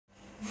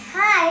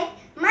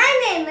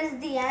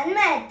Diyaan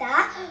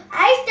Mehta.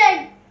 I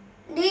study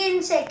in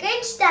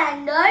 2nd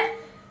standard.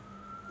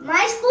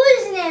 My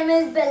school's name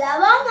is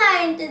Billabong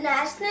High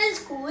International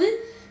School.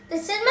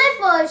 This is my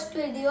first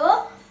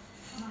video.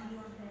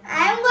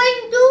 I am going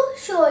to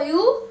show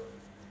you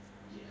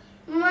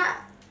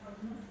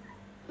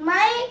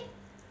my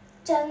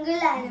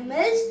jungle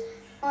animals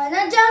on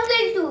a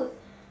jungle tour.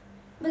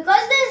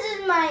 Because this is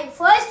my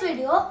first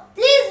video,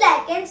 please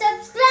like and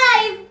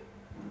subscribe.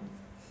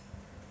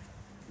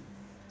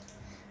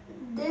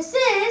 This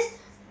is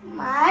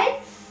my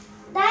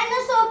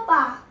dinosaur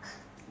park.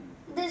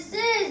 This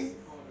is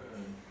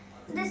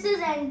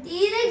an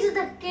T-Rex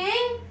the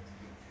king.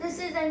 This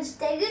is an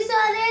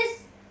Stegosaurus.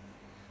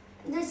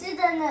 This is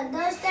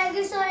another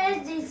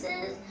Stegosaurus. This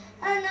is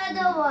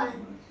another one.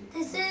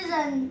 This is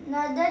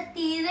another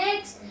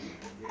T-Rex,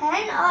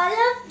 and all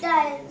of the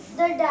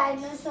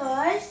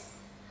dinosaurs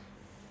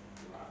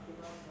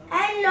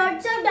and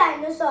lots of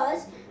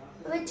dinosaurs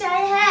which I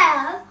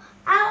have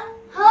are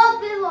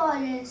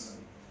herbivorous.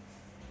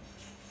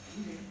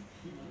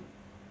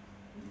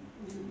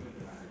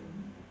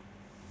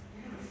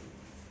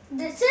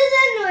 This is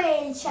a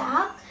whale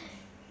shark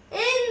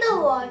in the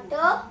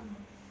water.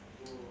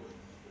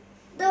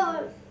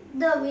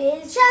 The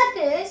whale shark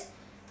is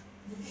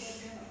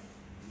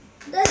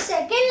the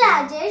second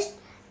largest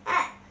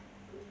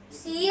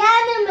sea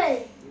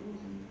animal.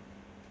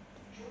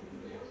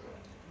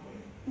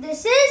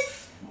 This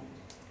is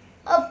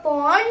a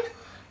pond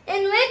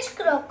in which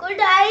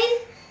crocodile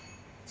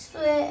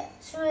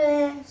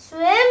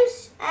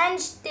swims and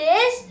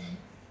stays,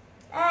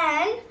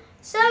 and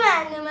some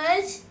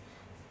animals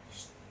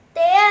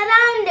stay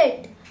around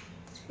it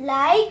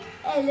like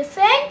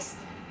elephants,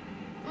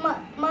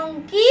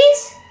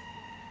 monkeys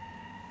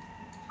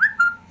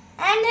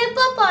and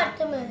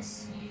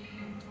hippopotamus.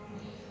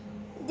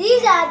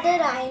 These are the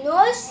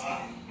rhinos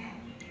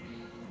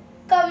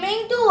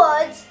coming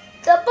towards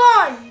the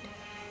pond.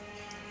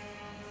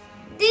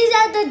 These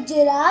are the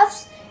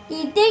giraffes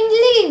eating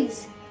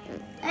leaves,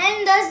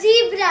 and the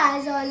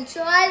zebras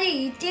also are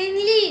eating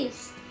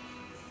leaves.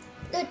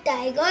 The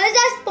tigers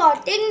are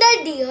spotting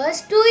the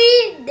deers to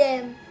eat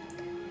them.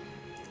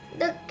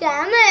 The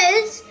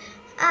camels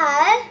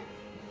are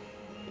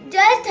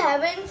just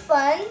having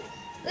fun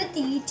with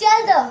each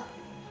other.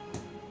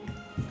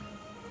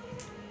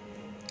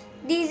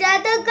 These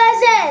are the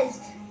gazelles.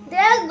 They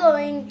are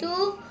going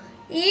to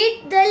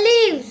eat the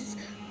leaves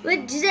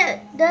which the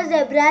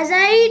zebras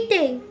are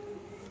eating.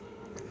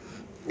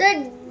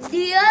 The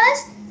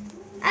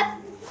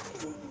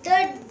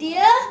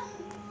deer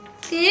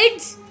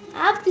kids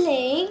are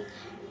playing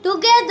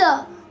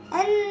together,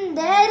 and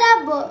there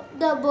are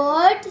the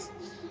birds,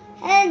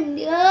 and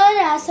here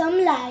are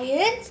some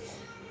lions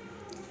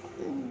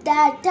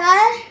that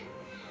are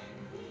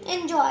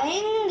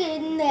enjoying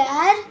in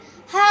their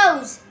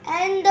house,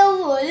 and the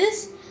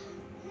wolves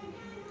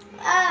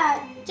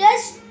are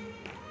just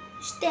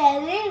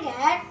staring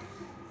at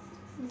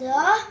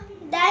the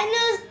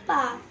dinosaur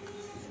park.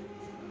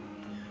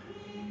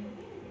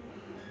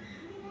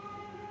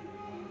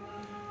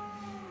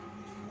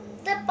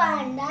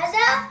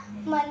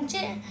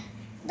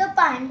 The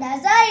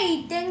pandas are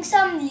eating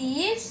some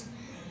leaves,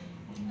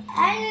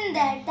 and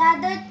that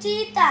are the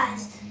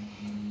cheetahs.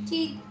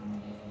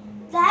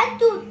 That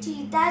two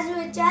cheetahs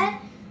which are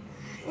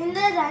in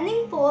the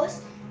running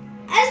pose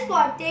are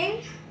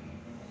spotting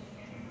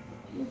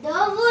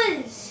the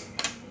wolves.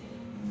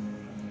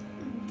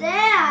 There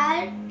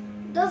are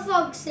the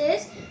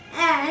foxes,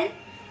 and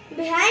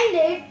behind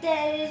it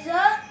there is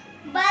a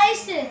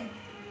bison.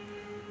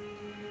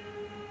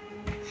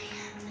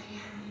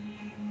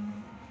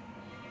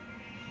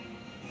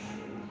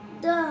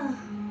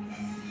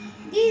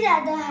 These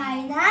are the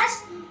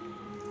hyenas.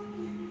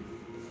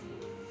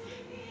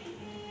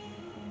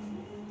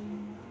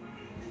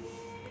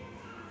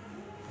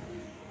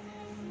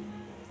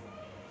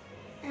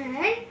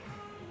 And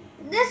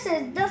this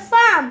is the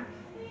farm.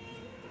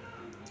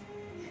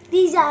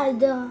 These are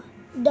the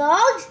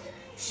dogs,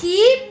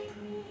 sheep,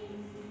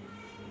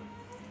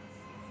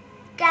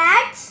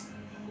 cats,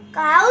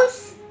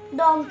 cows,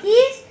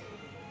 donkeys,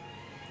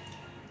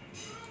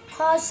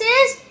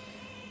 horses,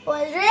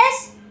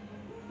 walrus,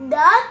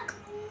 duck,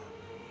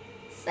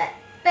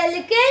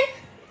 pelican,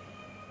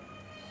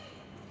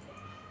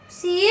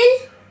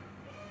 seal,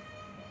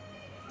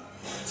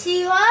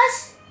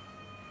 seahorse,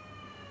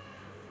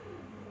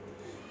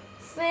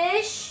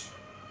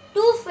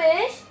 two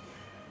fish,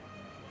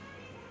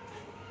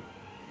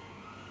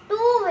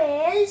 two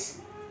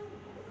whales,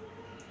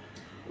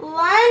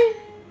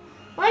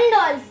 one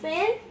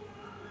dolphin,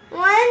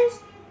 one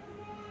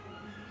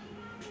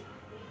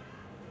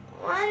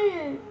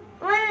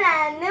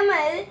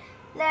animal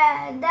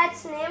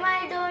that's name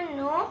I don't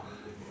know,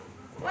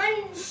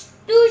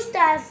 two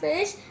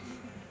starfish,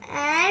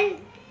 and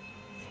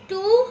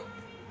two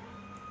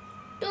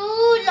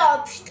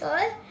lobster,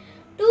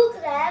 two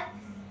crab,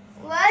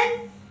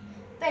 one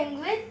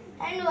penguin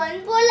and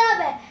one polar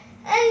bear.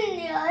 And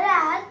here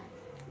are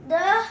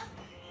the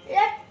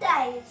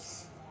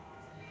reptiles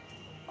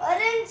or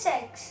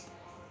insects.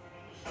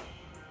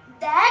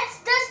 That's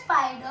the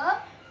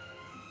spider.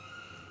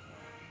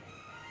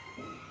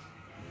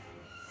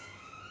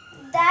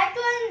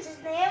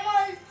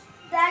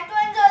 That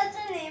one's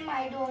also name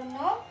I don't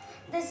know.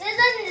 This is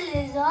a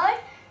lizard.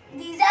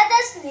 These are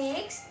the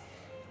snakes.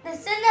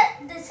 This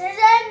is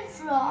a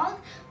frog.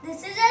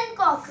 This is a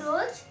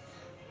cockroach.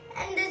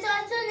 And this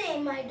also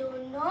name I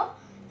don't know.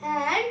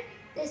 And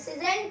this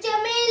is a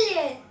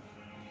chameleon.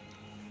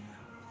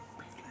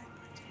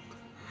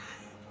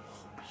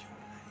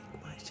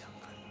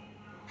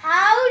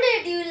 How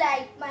did you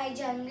like my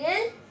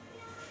jungle?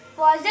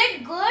 Was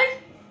it good?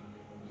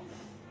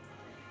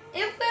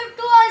 If it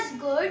was